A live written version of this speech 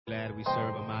Glad we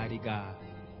serve a mighty God.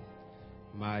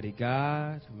 Mighty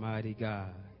God, mighty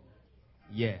God.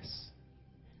 Yes,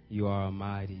 you are a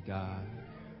mighty God.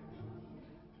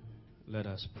 Let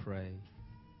us pray.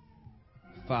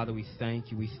 Father, we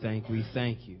thank you, we thank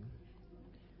you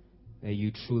that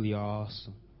you truly are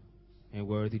awesome and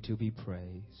worthy to be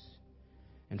praised.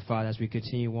 And Father, as we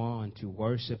continue on to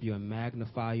worship you and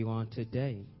magnify you on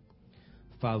today,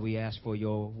 Father, we ask for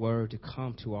your word to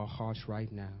come to our hearts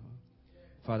right now.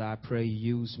 Father, I pray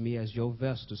you use me as your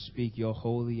vessel to speak your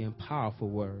holy and powerful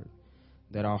word,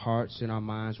 that our hearts and our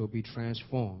minds will be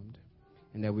transformed,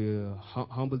 and that we will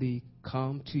humbly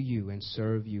come to you and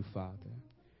serve you, Father.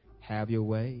 Have your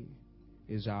way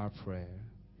is our prayer.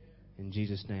 In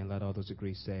Jesus' name, let others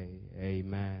agree, say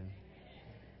amen.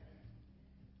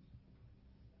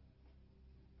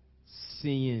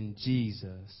 Seeing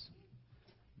Jesus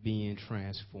being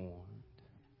transformed.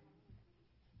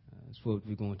 That's what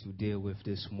we're going to deal with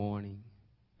this morning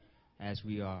as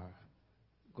we are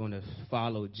going to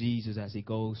follow Jesus as he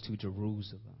goes to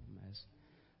Jerusalem,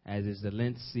 as is the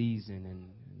Lent season and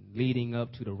leading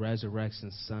up to the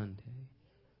Resurrection Sunday,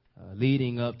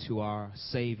 leading up to our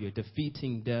Savior,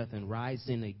 defeating death and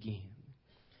rising again.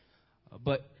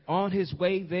 But on his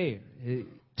way there, he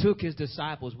took his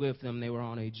disciples with him. They were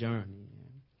on a journey.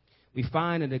 We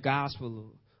find in the Gospel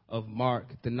of Mark,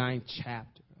 the 9th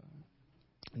chapter,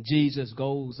 Jesus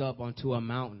goes up onto a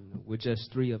mountain with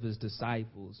just 3 of his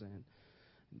disciples, and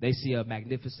they see a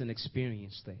magnificent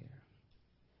experience there.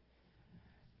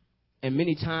 And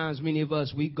many times, many of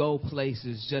us, we go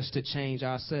places just to change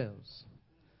ourselves.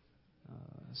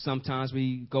 Sometimes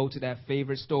we go to that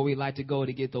favorite store we like to go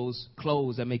to get those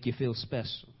clothes that make you feel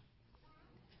special.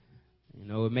 You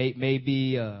know, it may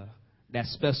be that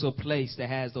special place that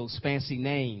has those fancy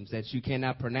names that you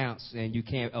cannot pronounce and you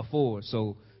can't afford.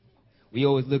 So we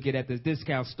always look at the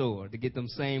discount store to get them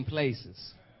same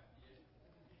places.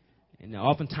 And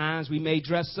oftentimes we may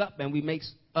dress up and we make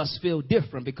us feel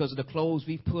different because of the clothes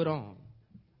we put on.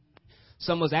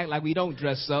 Some of us act like we don't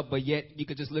dress up, but yet you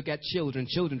could just look at children.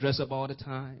 Children dress up all the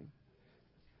time.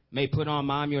 May put on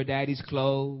mommy or daddy's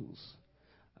clothes.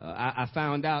 I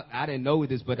found out, I didn't know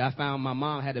this, but I found my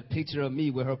mom had a picture of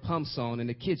me with her pumps on in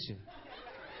the kitchen.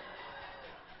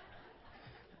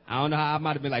 I don't know how I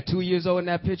might have been like 2 years old in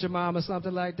that picture, Mom, or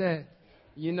something like that.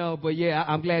 You know, but yeah,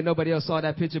 I'm glad nobody else saw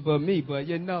that picture but me. But,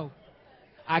 you know,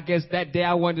 I guess that day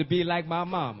I wanted to be like my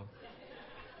mama.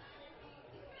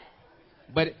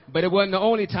 But it wasn't the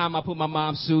only time I put my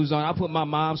mom's shoes on. I put my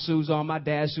mom's shoes on, my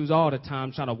dad's shoes all the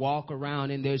time, trying to walk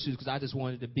around in their shoes because I just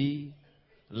wanted to be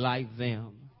like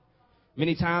them.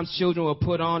 Many times children will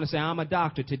put on and say, I'm a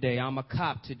doctor today, I'm a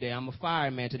cop today, I'm a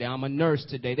fireman today, I'm a nurse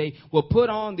today. They will put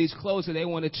on these clothes and they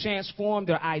want to transform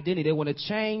their identity. They want to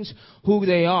change who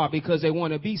they are because they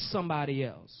want to be somebody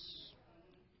else.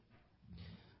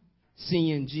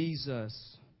 Seeing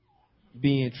Jesus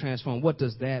being transformed, what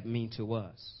does that mean to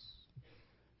us?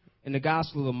 In the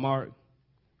Gospel of Mark,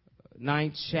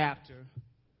 9th chapter,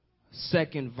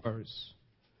 2nd verse,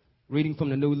 reading from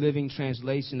the New Living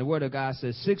Translation, the Word of God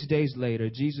says, 6 days later,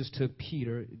 Jesus took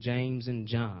Peter, James, and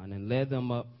John and led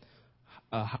them up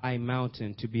a high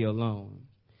mountain to be alone.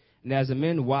 And as the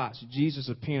men watched, Jesus'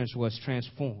 appearance was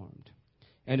transformed,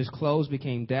 and his clothes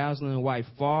became dazzling white,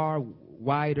 far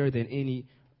whiter than any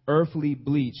earthly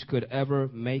bleach could ever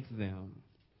make them.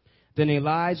 Then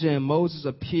Elijah and Moses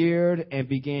appeared and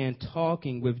began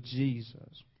talking with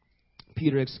Jesus.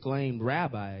 Peter exclaimed,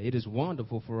 Rabbi, it is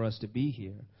wonderful for us to be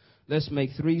here. Let's make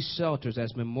 3 shelters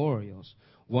as memorials,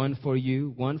 one for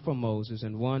you, one for Moses,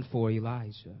 and one for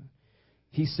Elijah.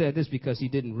 He said this because he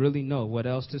didn't really know what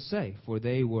else to say, for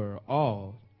they were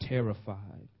all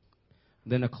terrified.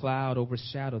 Then a cloud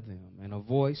overshadowed them, and a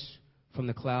voice from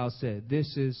the cloud said,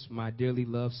 This is my dearly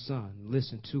loved son.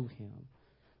 Listen to him.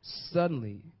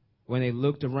 Suddenly, when they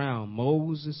looked around,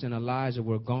 Moses and Elijah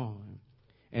were gone,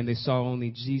 and they saw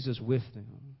only Jesus with them.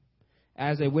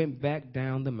 As they went back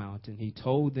down the mountain, he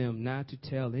told them not to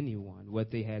tell anyone what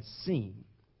they had seen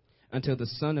until the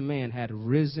Son of Man had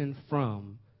risen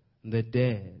from the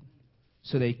dead.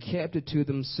 So they kept it to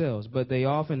themselves, but they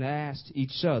often asked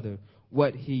each other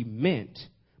what he meant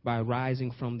by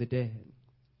rising from the dead.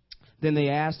 Then they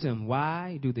asked him,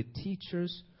 Why do the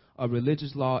teachers of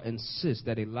religious law insist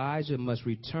that Elijah must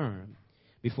return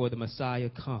before the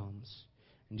Messiah comes?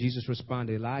 And Jesus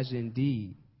responded,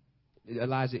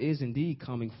 Elijah is indeed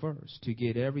coming first to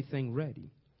get everything ready.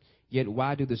 Yet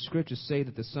why do the scriptures say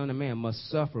that the Son of Man must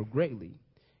suffer greatly,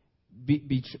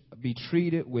 be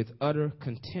treated with utter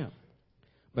contempt?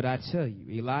 But I tell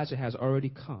you, Elijah has already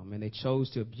come, and they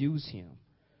chose to abuse him,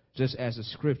 just as the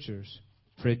scriptures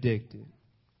predicted.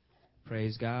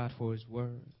 Praise God for his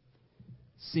word.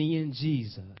 Seeing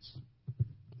Jesus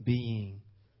being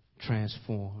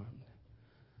transformed.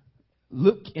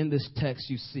 Look in this text,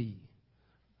 you see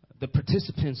the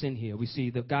participants in here. We see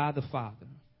the God the Father.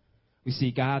 We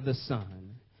see God the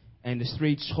Son. And the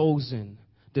three chosen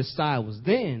disciples.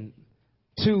 Then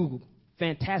two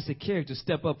fantastic characters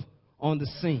step up on the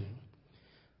scene.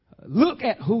 Look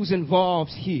at who's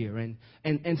involved here and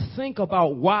think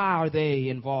about why are they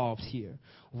involved here.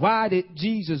 Why did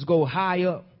Jesus go high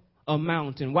up a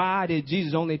mountain? Why did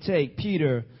Jesus only take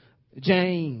Peter,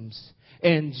 James,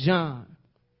 and John?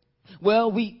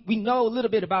 Well, we know a little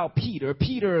bit about Peter.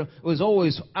 Peter was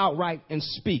always outright in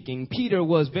speaking. Peter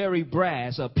was very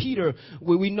brass. Peter,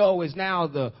 we know, is now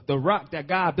the rock that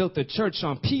God built the church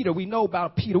on. Peter, we know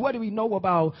about Peter. What do we know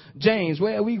about James?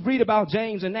 Well, we read about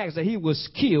James in Acts that he was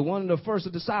killed, one of the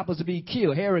first disciples to be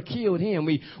killed. Herod killed him.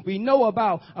 We know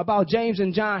about James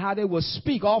and John, how they would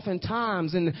speak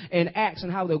oftentimes in Acts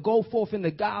and how they'll go forth in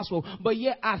the gospel. But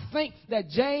yet I think that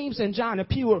James and John and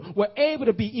Peter were able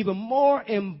to be even more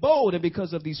emboldened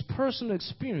because of these personal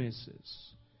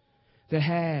experiences they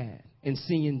had in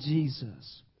seeing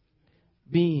Jesus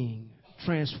being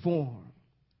transformed.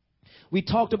 We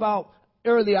talked about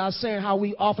earlier, I was saying how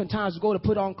we oftentimes go to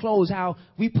put on clothes, how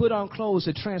we put on clothes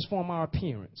to transform our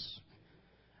appearance.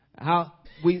 How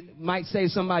we might say to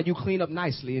somebody, you clean up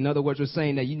nicely. In other words, we're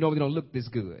saying that you know we don't look this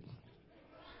good.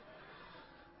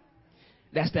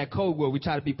 That's that code word. We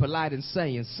try to be polite in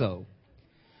saying so.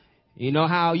 You know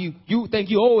how you think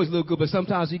you always look good, but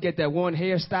sometimes you get that one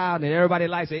hairstyle and everybody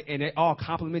likes it and they all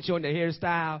compliment you on the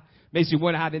hairstyle. Makes you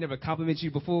wonder how they never complimented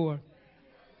you before.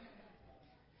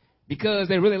 Because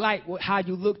they really like how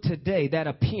you look today, that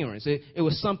appearance. It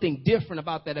was something different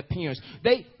about that appearance.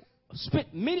 They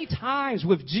spent many times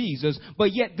with Jesus,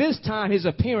 but yet this time his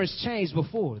appearance changed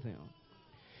before them.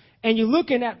 And you're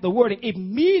looking at the wording,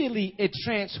 immediately it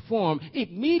transformed,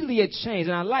 immediately it changed.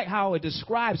 And I like how it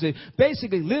describes it.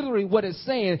 Basically, literally what it's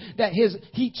saying, that his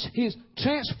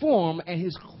transformed and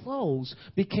his clothes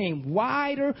became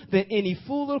wider than any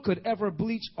fuller could ever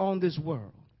bleach on this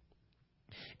world.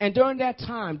 And during that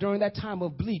time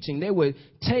of bleaching, they would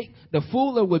take, the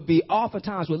fuller would be,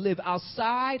 oftentimes would live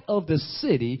outside of the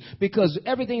city because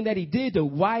everything that he did to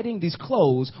whiten these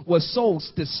clothes was so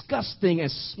disgusting and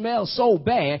smelled so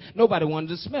bad, nobody wanted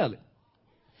to smell it.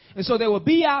 And so they would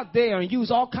be out there and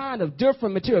use all kind of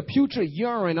different material, putrid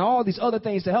urine, all these other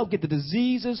things to help get the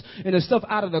diseases and the stuff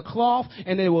out of the cloth.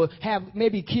 And they will have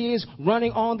maybe kids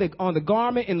running on the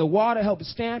garment in the water, help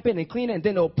stamp it and clean it. And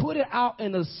then they'll put it out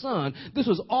in the sun. This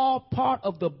was all part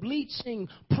of the bleaching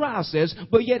process.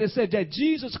 But yet it said that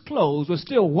Jesus' clothes were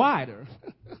still whiter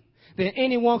than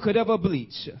anyone could ever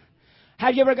bleach.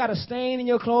 Have you ever got a stain in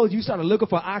your clothes? You started looking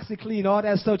for OxyClean, all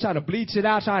that stuff, trying to bleach it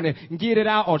out, trying to get it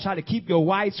out, or trying to keep your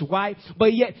whites white.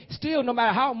 But yet, still, no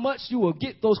matter how much you will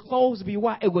get those clothes to be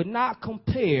white, it would not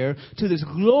compare to this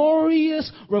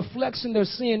glorious reflection they're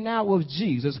seeing now with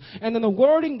Jesus. And then the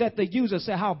wording that they use, it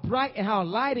said how bright and how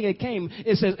lighting it came.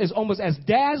 It says it's almost as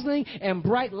dazzling and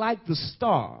bright like the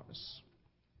stars.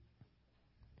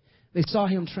 They saw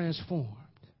him transformed.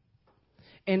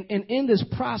 And in this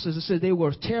process, it says they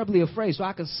were terribly afraid. So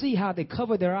I can see how they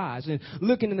covered their eyes. And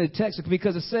looking in the text,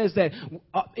 because it says that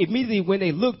immediately when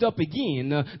they looked up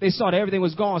again, they saw that everything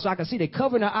was gone. So I can see they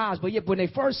covered their eyes. But yet when they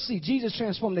first see Jesus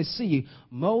transformed, they see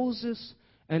Moses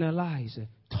and Elijah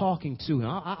talking to him.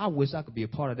 I wish I could be a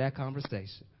part of that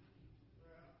conversation.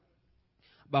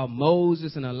 About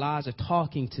Moses and Elijah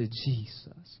talking to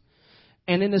Jesus.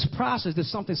 And in this process,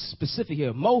 there's something specific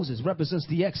here. Moses represents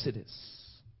the Exodus.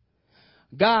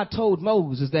 God told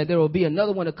Moses that there will be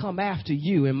another one to come after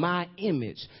you in my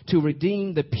image to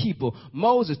redeem the people.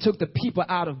 Moses took the people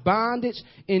out of bondage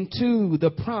into the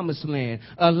promised land.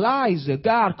 Elijah,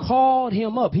 God called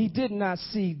him up. He did not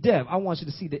see death. I want you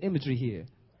to see the imagery here.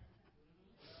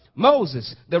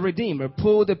 Moses, the Redeemer,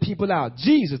 pulled the people out.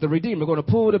 Jesus, the Redeemer, going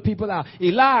to pull the people out.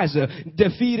 Elijah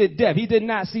defeated death. He did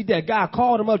not see death. God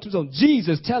called him up to him.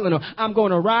 Jesus telling him, I'm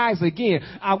going to rise again.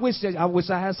 I wish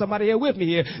I had somebody here with me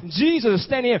here. Jesus is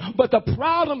standing here. But the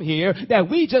problem here, that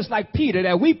we just like Peter,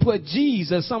 that we put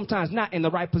Jesus sometimes not in the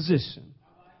right position.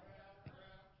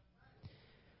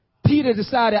 Peter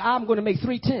decided, I'm going to make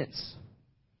 3 tents.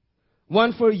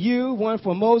 One for you, one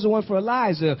for Moses, one for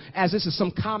Elijah, as this is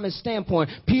some common standpoint.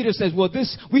 Peter says, well,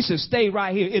 we should stay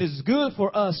right here. It is good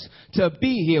for us to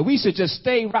be here. We should just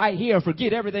stay right here and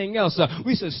forget everything else.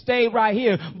 We should stay right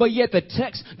here. But yet the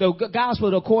text, the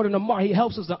gospel according to Mark, he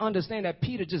helps us to understand that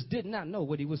Peter just did not know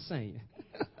what he was saying.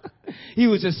 He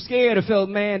was just scared and felt,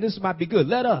 man, this might be good.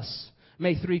 Let us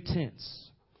make 3 tents.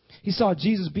 He saw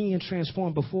Jesus being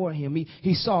transformed before him.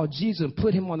 He saw Jesus and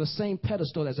put him on the same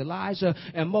pedestal as Elijah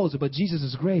and Moses. But Jesus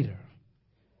is greater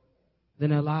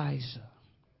than Elijah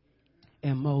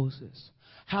and Moses.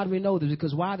 How do we know this?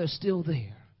 Because while they're still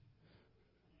there,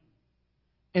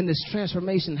 and this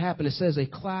transformation happened, it says a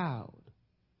cloud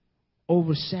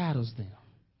overshadows them.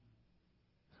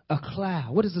 A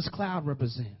cloud. What does this cloud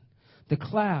represent? The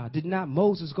cloud. Did not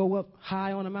Moses go up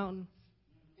high on a mountain?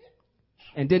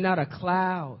 And did not a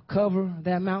cloud cover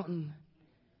that mountain?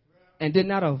 And did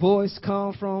not a voice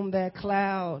come from that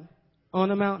cloud on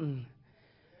the mountain?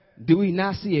 Do we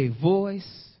not see a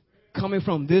voice coming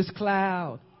from this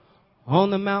cloud on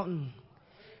the mountain?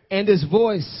 And this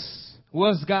voice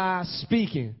was God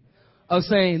speaking of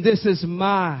saying, this is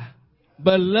my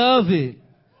beloved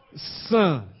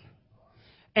son.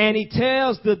 And he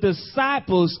tells the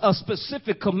disciples a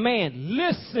specific command.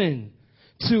 Listen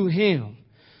to him.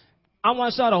 I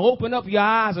want y'all to open up your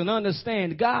eyes and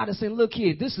understand. God is saying, look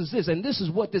here, this is this, and this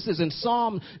is what this is. In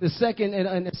Psalm, the 2nd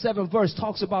and the 7th verse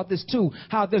talks about this too,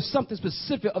 how there's something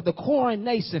specific of the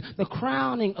coronation, the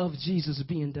crowning of Jesus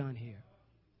being done here.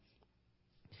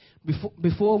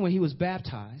 Before when he was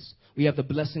baptized, we have the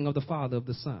blessing of the Father of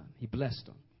the Son. He blessed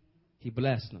him. He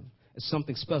blessed him. It's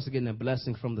something special getting a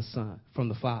blessing from the Son, from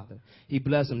the Father. He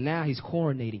blessed him. Now he's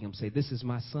coronating him. Say, this is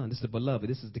my son. This is the beloved.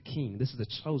 This is the king. This is the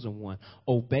chosen one.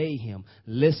 Obey him.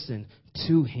 Listen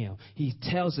to him. He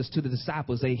tells this to the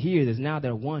disciples. They hear this. Now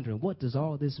they're wondering, what does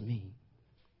all this mean?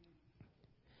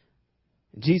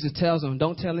 Jesus tells them,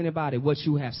 don't tell anybody what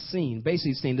you have seen.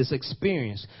 Basically saying this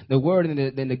experience. The word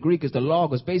in the Greek is the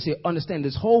logos. Basically understand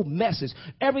this whole message.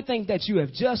 Everything that you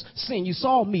have just seen. You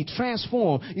saw me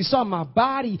transform. You saw my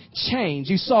body change.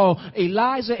 You saw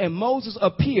Elijah and Moses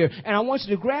appear. And I want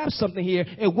you to grab something here.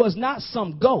 It was not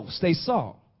some ghost they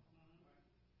saw.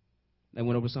 They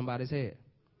went over somebody's head.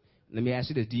 Let me ask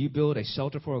you this. Do you build a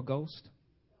shelter for a ghost?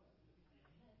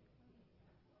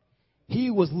 He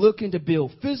was looking to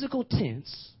build physical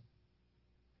tents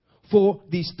for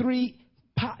these three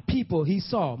people he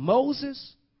saw.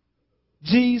 Moses,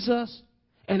 Jesus,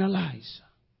 and Elijah.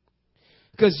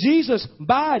 Because Jesus'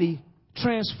 body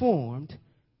transformed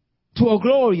to a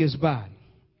glorious body.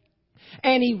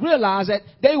 And he realized that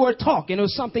they were talking. It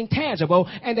was something tangible.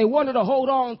 And they wanted to hold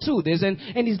on to this. And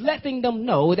he's letting them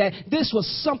know that this was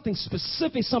something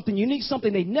specific, something unique,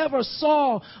 something they never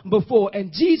saw before.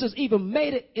 And Jesus even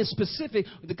made it specific.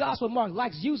 The Gospel of Mark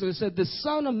likes using it. It said, the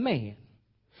Son of Man.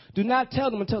 Do not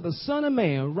tell them until the Son of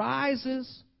Man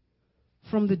rises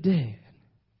from the dead.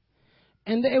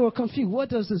 And they were confused. What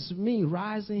does this mean,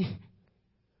 rising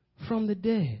from the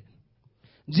dead?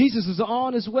 Jesus is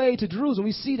on his way to Jerusalem.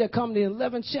 We see that come in the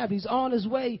 11th chapter. He's on his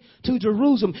way to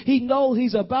Jerusalem. He knows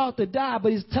he's about to die,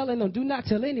 but he's telling them, do not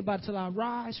tell anybody till I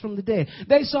rise from the dead.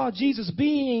 They saw Jesus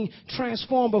being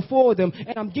transformed before them.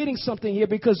 And I'm getting something here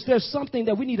because there's something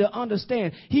that we need to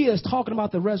understand. He is talking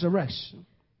about the resurrection.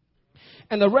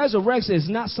 And the resurrection is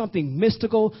not something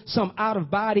mystical, some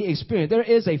out-of-body experience. There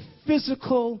is a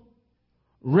physical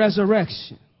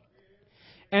resurrection.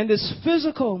 And this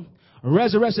physical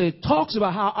resurrection, it talks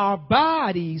about how our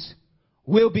bodies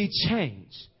will be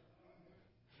changed.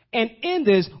 And in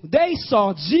this, they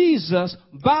saw Jesus'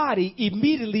 body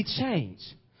immediately change.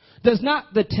 Does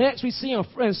not the text we see in 1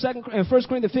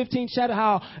 Corinthians 15 chapter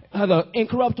how the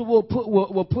incorruptible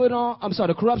will put on,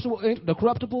 the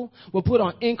corruptible will put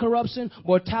on incorruption,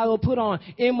 mortality will put on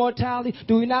immortality.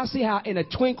 Do we not see how in a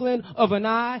twinkling of an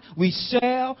eye we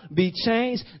shall be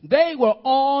changed? They were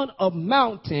on a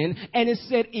mountain and it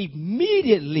said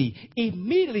immediately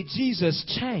Jesus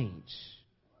changed.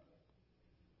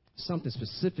 Something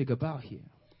specific about here.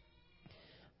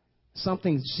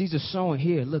 Something Jesus showing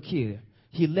here. Look here.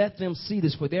 He let them see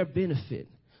this for their benefit.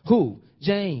 Who?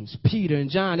 James, Peter, and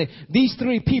John. These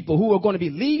three people who are going to be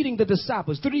leading the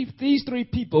disciples. These three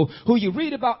people who you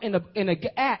read about in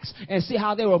the Acts and see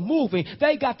how they were moving.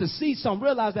 They got to see some,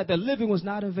 realize that the living was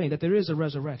not in vain, that there is a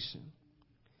resurrection.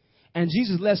 And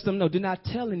Jesus lets them know, do not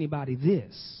tell anybody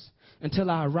this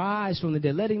until I rise from the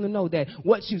dead. Letting them know that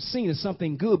what you've seen is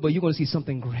something good, but you're going to see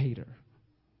something greater.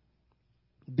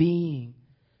 Being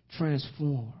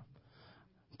transformed.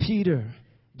 Peter,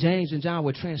 James, and John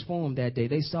were transformed that day.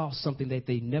 They saw something that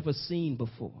they'd never seen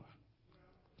before.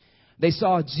 They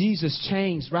saw Jesus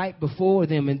change right before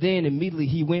them, and then immediately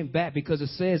he went back because it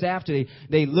says after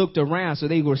they looked around, so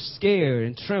they were scared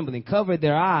and trembling, covered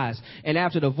their eyes. And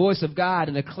after the voice of God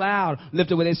and the cloud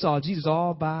lifted where they saw Jesus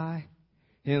all by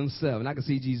himself. And I can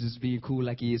see Jesus being cool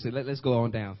like he is. So let's go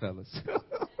on down, fellas.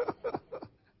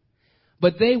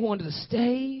 But they wanted to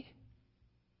stay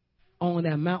on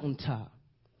that mountaintop.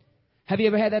 Have you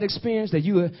ever had that experience that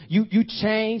you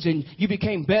changed and you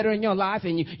became better in your life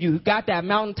and you got that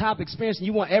mountaintop experience and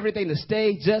you want everything to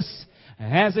stay just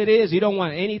as it is? You don't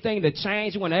want anything to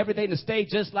change. You want everything to stay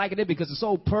just like it is because it's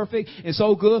so perfect and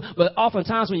so good. But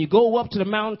oftentimes when you go up to the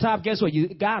mountaintop, guess what? You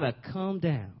got to come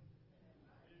down.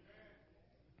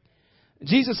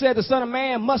 Jesus said the Son of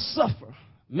Man must suffer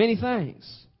many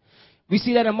things. We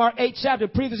see that in Mark 8 chapter.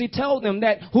 Previously told them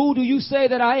that, who do you say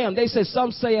that I am? They said,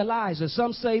 some say Elijah,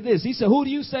 some say this. He said, who do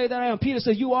you say that I am? Peter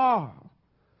said, you are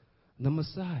the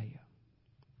Messiah.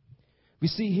 We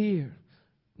see here,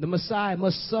 the Messiah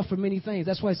must suffer many things.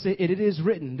 That's why it is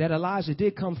written that Elijah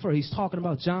did come first. He's talking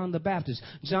about John the Baptist.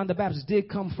 John the Baptist did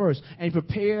come first and he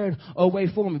prepared a way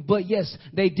for him. But yes,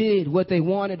 they did what they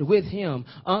wanted with him.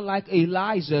 Unlike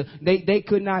Elijah, they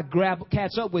could not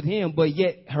catch up with him, but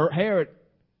yet Herod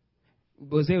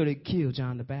was able to kill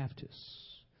John the Baptist.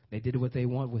 They did what they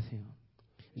want with him.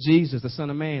 Jesus, the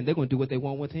Son of Man, they're going to do what they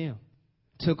want with him.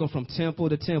 Took him from temple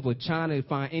to temple, trying to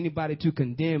find anybody to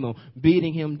condemn him,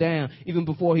 beating him down. Even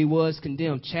before he was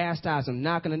condemned, chastised him,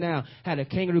 knocking him down, had a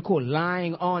kangaroo court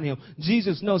lying on him.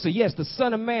 Jesus knows that, yes, the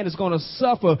Son of Man is going to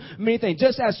suffer many things.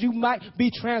 Just as you might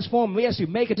be transformed, yes, you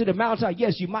make it to the mountaintop,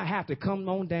 yes, you might have to come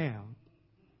on down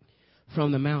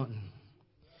from the mountain.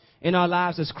 In our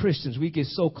lives as Christians, we get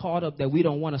so caught up that we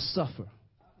don't want to suffer.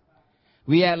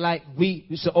 We act like we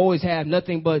should always have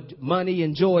nothing but money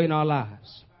and joy in our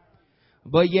lives.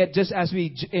 But yet, just as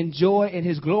we enjoy in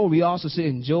his glory, we also should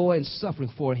enjoy in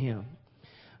suffering for him.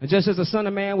 And just as the Son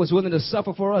of Man was willing to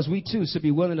suffer for us, we too should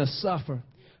be willing to suffer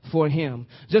for him.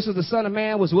 Just as the Son of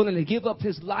Man was willing to give up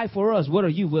his life for us, what are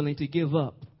you willing to give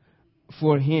up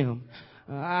for him?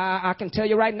 I can tell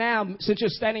you right now, since you're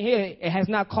standing here, it has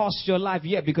not cost your life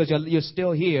yet because you're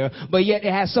still here. But yet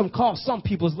it has cost some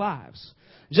people's lives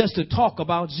just to talk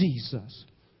about Jesus.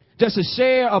 Just to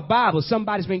share a Bible.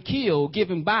 Somebody's been killed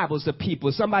giving Bibles to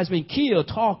people. Somebody's been killed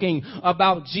talking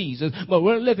about Jesus. But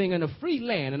we're living in a free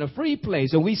land, in a free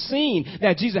place. And we've seen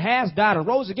that Jesus has died and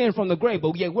rose again from the grave.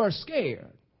 But yet we're scared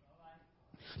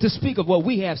to speak of what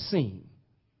we have seen.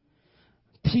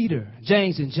 Peter,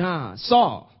 James, and John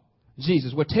saw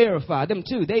Jesus, were terrified. Them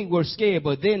too, they were scared,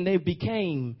 but then they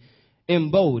became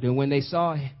emboldened when they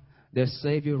saw their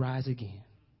Savior rise again.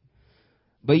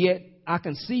 But yet, I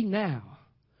can see now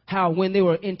how when they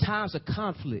were in times of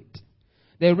conflict,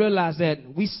 they realized that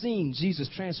we seen Jesus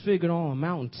transfigured on a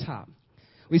mountaintop.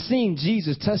 We seen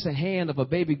Jesus touch the hand of a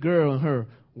baby girl and her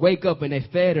wake up and they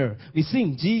fed her. We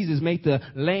seen Jesus make the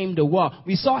lame to walk.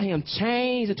 We saw him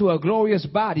change into a glorious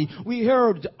body. We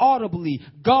heard audibly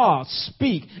God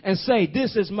speak and say,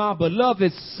 this is my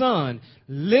beloved Son.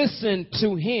 Listen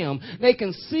to him. They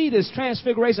can see this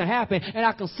transfiguration happen, and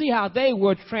I can see how they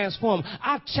were transformed.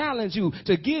 I challenge you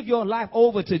to give your life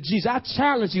over to Jesus. I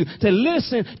challenge you to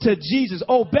listen to Jesus,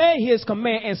 obey his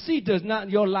command, and see does not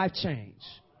your life change.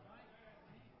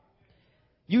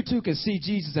 You too can see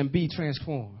Jesus and be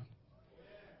transformed.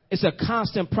 It's a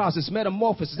constant process.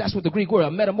 Metamorphosis. That's what the Greek word,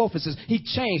 metamorphosis. He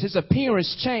changed. His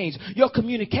appearance changed. Your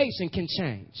communication can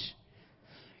change.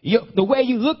 The way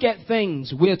you look at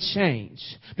things will change.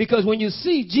 Because when you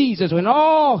see Jesus in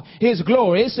all his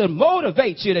glory, it should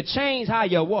motivate you to change how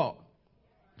you walk.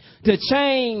 To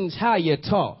change how you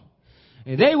talk.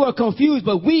 And they were confused,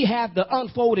 but we have the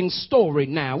unfolding story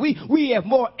now. We have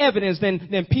more evidence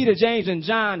than Peter, James, and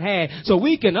John had. So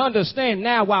we can understand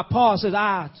now why Paul says,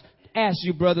 I ask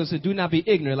you, brothers, to do not be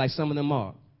ignorant like some of them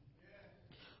are,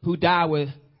 who die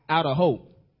without a hope.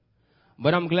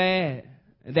 But I'm glad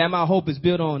that my hope is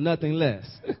built on nothing less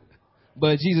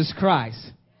but Jesus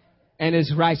Christ and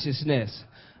his righteousness.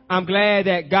 I'm glad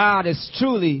that God is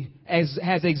truly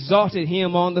has exalted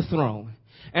him on the throne.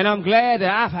 And I'm glad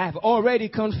that I have already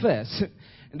confessed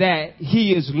that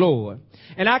he is Lord.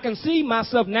 And I can see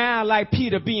myself now like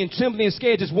Peter being trembling and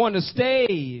scared, just wanting to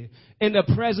stay in the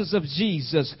presence of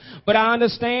Jesus. But I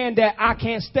understand that I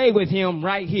can't stay with him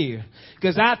right here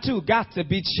because I too got to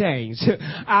be changed.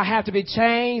 I have to be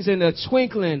changed in the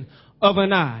twinkling of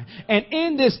an eye. And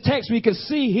in this text, we can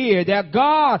see here that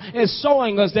God is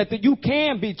showing us that you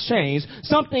can be changed.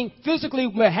 Something physically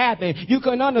will happen. You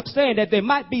can understand that there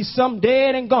might be some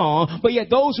dead and gone, but yet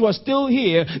those who are still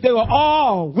here, they will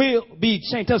all will be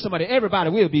changed. Tell somebody, everybody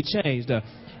will be changed.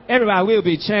 Everybody will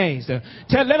be changed.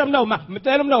 Let them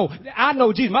know. I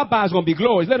know Jesus. My body's going to be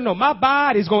glorious. Let them know my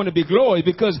body's going to be glorious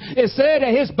because it said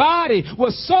that his body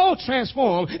was so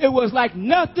transformed. It was like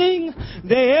nothing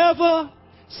they ever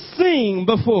seen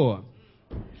before.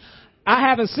 I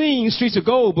haven't seen Streets of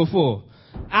Gold before.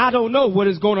 I don't know what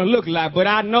it's going to look like, but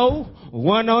I know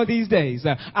one of these days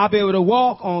I'll be able to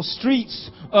walk on streets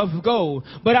of gold.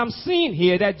 But I'm seeing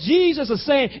here that Jesus is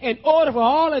saying, in order for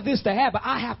all of this to happen,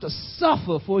 I have to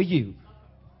suffer for you.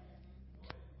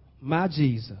 My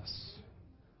Jesus,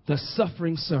 the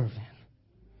suffering servant.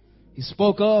 He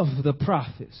spoke of the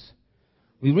prophets.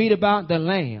 We read about the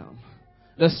Lamb,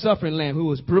 the suffering Lamb who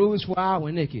was bruised for our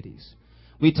iniquities.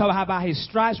 We talk how by his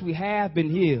stripes we have been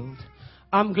healed.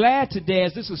 I'm glad today,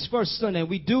 as this is first Sunday,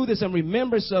 we do this in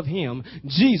remembrance of him,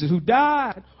 Jesus, who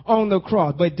died on the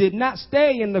cross, but did not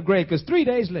stay in the grave, because 3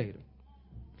 days later,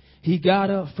 he got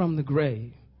up from the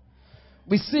grave.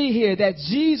 We see here that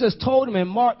Jesus told him in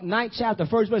Mark 9 chapter,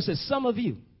 first verse, says, some of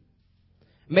you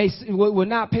will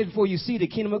not pay before you see the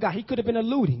kingdom of God. He could have been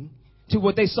alluding to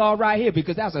what they saw right here,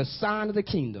 because that's a sign of the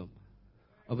kingdom,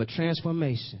 of a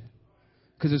transformation,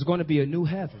 because there's going to be a new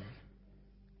heaven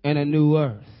and a new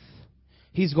earth.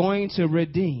 He's going to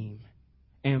redeem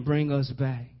and bring us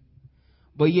back.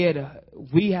 But yet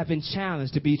we have been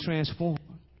challenged to be transformed.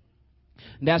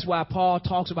 And that's why Paul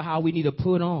talks about how we need to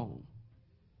put on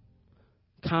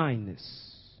kindness,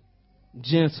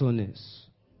 gentleness.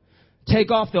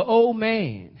 Take off the old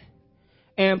man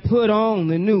and put on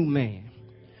the new man.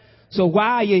 So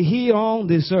while you're here on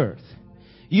this earth,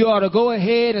 you ought to go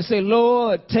ahead and say,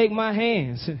 Lord, take my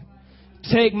hands,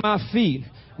 take my feet.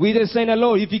 We just saying that,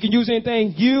 Lord, if you can use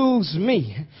anything, use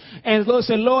me. And Lord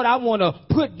said, Lord, I want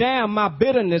to put down my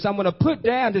bitterness. I want to put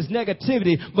down this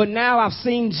negativity. But now I've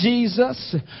seen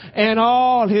Jesus and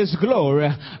all his glory.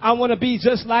 I want to be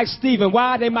just like Stephen.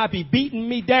 While they might be beating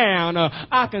me down,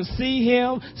 I can see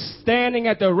him standing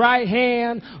at the right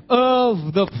hand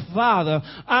of the Father.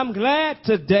 I'm glad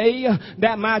today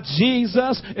that my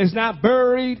Jesus is not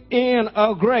buried in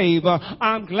a grave.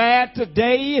 I'm glad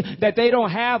today that they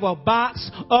don't have a box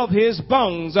of his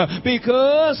bones,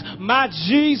 because my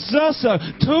Jesus'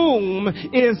 tomb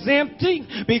is empty,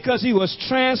 because he was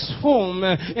transformed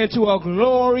into a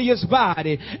glorious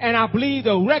body. And I believe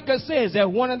the record says that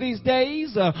one of these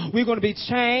days we're going to be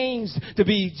changed to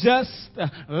be just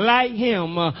like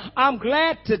him. I'm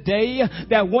glad today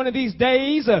that one of these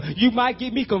days you might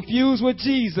get me confused with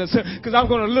Jesus, because I'm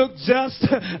going to look just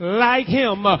like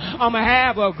him. I'm going to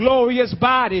have a glorious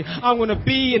body. I'm going to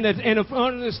be in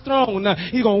front of his throne.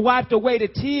 He's going to wipe away the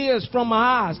tears from my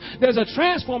eyes. There's a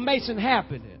transformation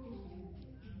happening.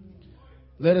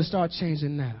 Let us start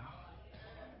changing now.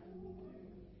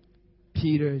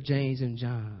 Peter, James, and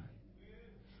John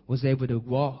was able to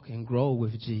walk and grow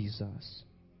with Jesus.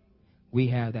 We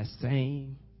have that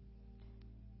same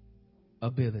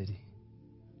ability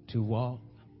to walk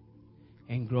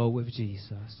and grow with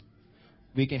Jesus.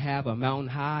 We can have a mountain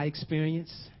high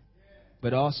experience,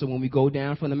 but also when we go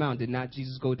down from the mountain, did not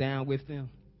Jesus go down with them?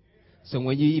 So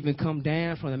when you even come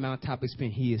down from the mountaintop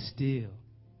experience, he is still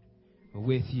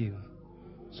with you.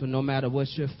 So no matter what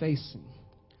you're facing,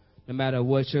 no matter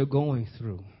what you're going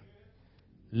through,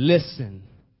 listen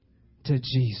to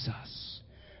Jesus.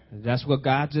 That's what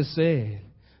God just said.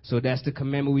 So that's the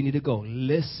commandment we need to go.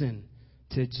 Listen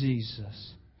to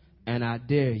Jesus. And I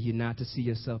dare you not to see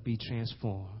yourself be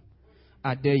transformed.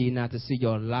 I dare you not to see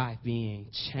your life being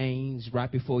changed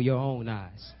right before your own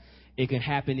eyes. It can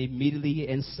happen immediately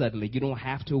and suddenly. You don't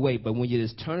have to wait. But when you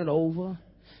just turn it over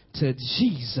to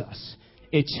Jesus,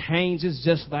 it changes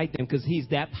just like them, because he's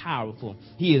that powerful.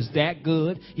 He is that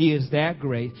good. He is that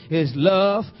great. His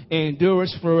love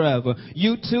endures forever.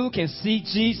 You too can see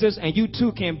Jesus, and you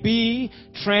too can be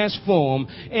transformed.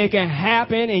 It can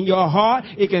happen in your heart.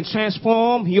 It can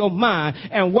transform your mind.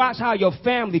 And watch how your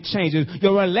family changes.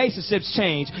 Your relationships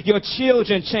change. Your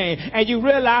children change. And you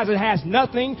realize it has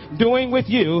nothing doing with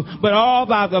you, but all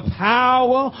by the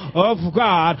power of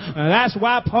God. And that's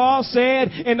why Paul said,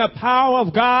 in the power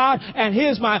of God and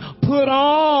his might, put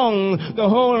on the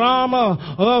whole armor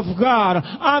of God.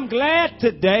 I'm glad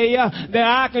today that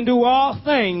I can do all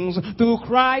things through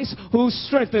Christ who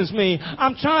strengthens me.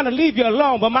 I'm trying to leave you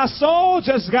alone, but my soul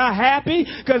just got happy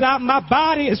because my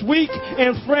body is weak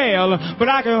and frail, but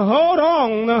I can hold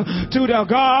on to the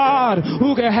God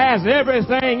who has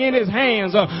everything in his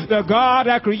hands, the God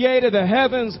that created the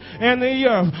heavens and the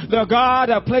earth, the God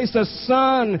that placed the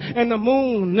sun and the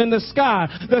moon in the sky,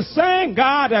 the same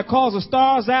God that calls the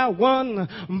stars out one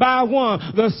by one,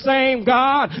 the same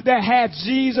God that had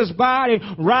Jesus' body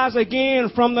rise again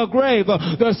from the grave,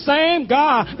 the same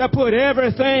God that put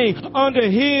everything under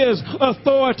his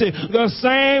authority, the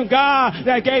same God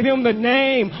that gave him the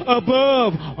name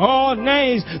above all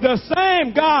names, the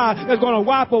same God that's going to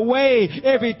wipe away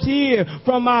every tear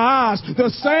from my eyes, the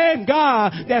same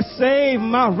God that saved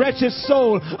my wretched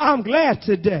soul. I'm glad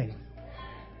today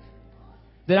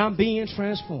that I'm being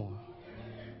transformed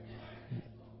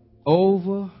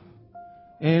over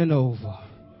and over.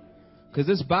 Because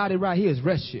this body right here is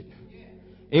wretched.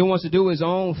 It wants to do its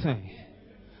own thing.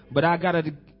 But I got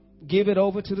to give it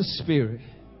over to the Spirit.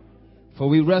 For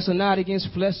we wrestle not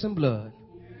against flesh and blood,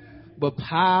 but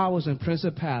powers and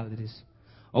principalities.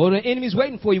 Oh, the enemy's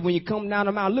waiting for you when you come down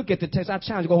the mountain. Look at the text. I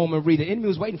challenge you to go home and read it. The enemy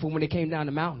was waiting for you when they came down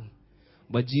the mountain.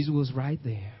 But Jesus was right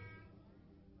there.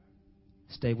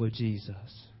 Stay with Jesus.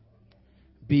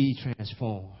 Be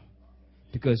transformed.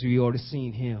 Because we already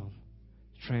seen him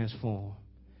transform.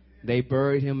 They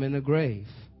buried him in the grave.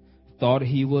 Thought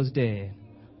he was dead.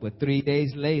 But 3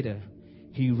 days later,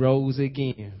 he rose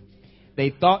again.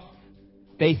 They thought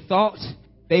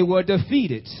they were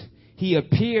defeated. He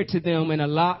appeared to them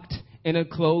in a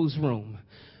closed room.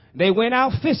 They went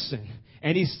out fishing,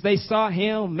 and they saw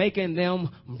him making them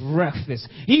breakfast.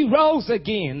 He rose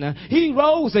again. He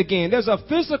rose again. There's a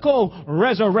physical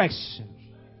resurrection.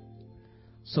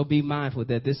 So be mindful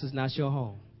that this is not your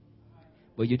home,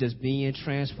 but you're just being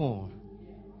transformed.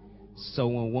 So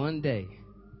when one day,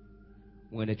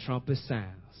 when the trumpet sounds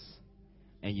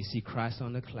and you see Christ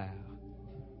on the cloud,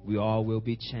 we all will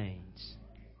be changed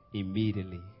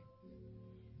immediately.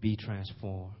 Be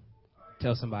transformed.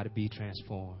 Tell somebody, be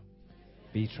transformed.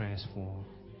 Be transformed.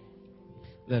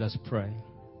 Let us pray.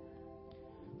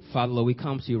 Father, Lord, we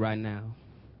come to you right now,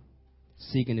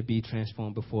 seeking to be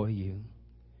transformed before you.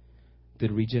 The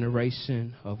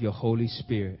regeneration of your Holy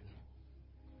Spirit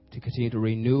to continue to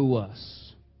renew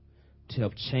us, to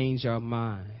help change our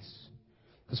minds.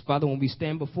 Because, Father, when we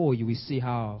stand before you, we see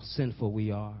how sinful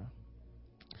we are.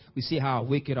 We see how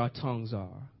wicked our tongues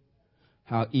are,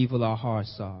 how evil our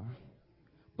hearts are.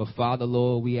 But, Father,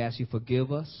 Lord, we ask you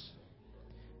forgive us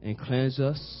and cleanse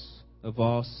us of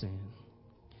all sin.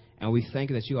 And we thank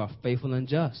you that you are faithful and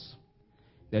just,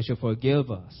 that you'll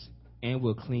forgive us and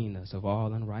will clean us of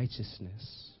all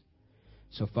unrighteousness.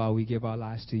 So, Father, we give our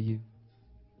lives to you.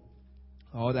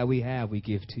 All that we have, we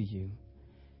give to you.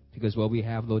 Because what we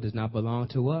have, Lord, does not belong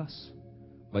to us,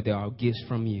 but they are gifts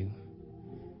from you.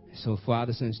 So,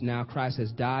 Father, since now Christ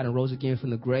has died and rose again from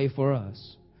the grave for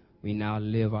us, we now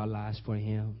live our lives for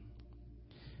him.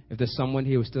 If there's someone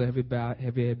here who's still every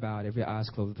head bowed, every eyes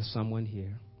closed, if there's someone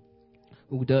here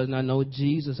who does not know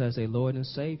Jesus as a Lord and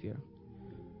Savior,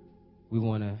 we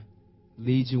want to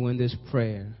lead you in this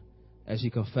prayer as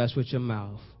you confess with your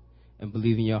mouth and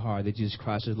believe in your heart that Jesus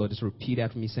Christ is Lord. Just repeat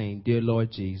after me saying, Dear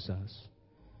Lord Jesus,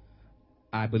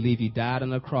 I believe you died on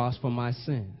the cross for my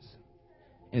sins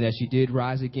and that you did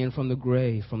rise again from the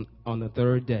grave on the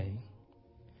third day.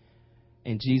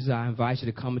 And Jesus, I invite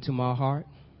you to come into my heart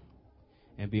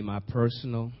and be my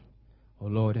personal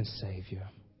Lord and Savior.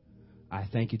 I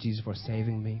thank you, Jesus, for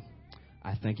saving me.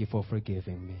 I thank you for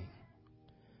forgiving me.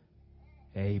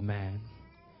 Amen.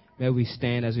 May we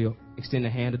stand as we extend the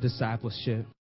hand of discipleship.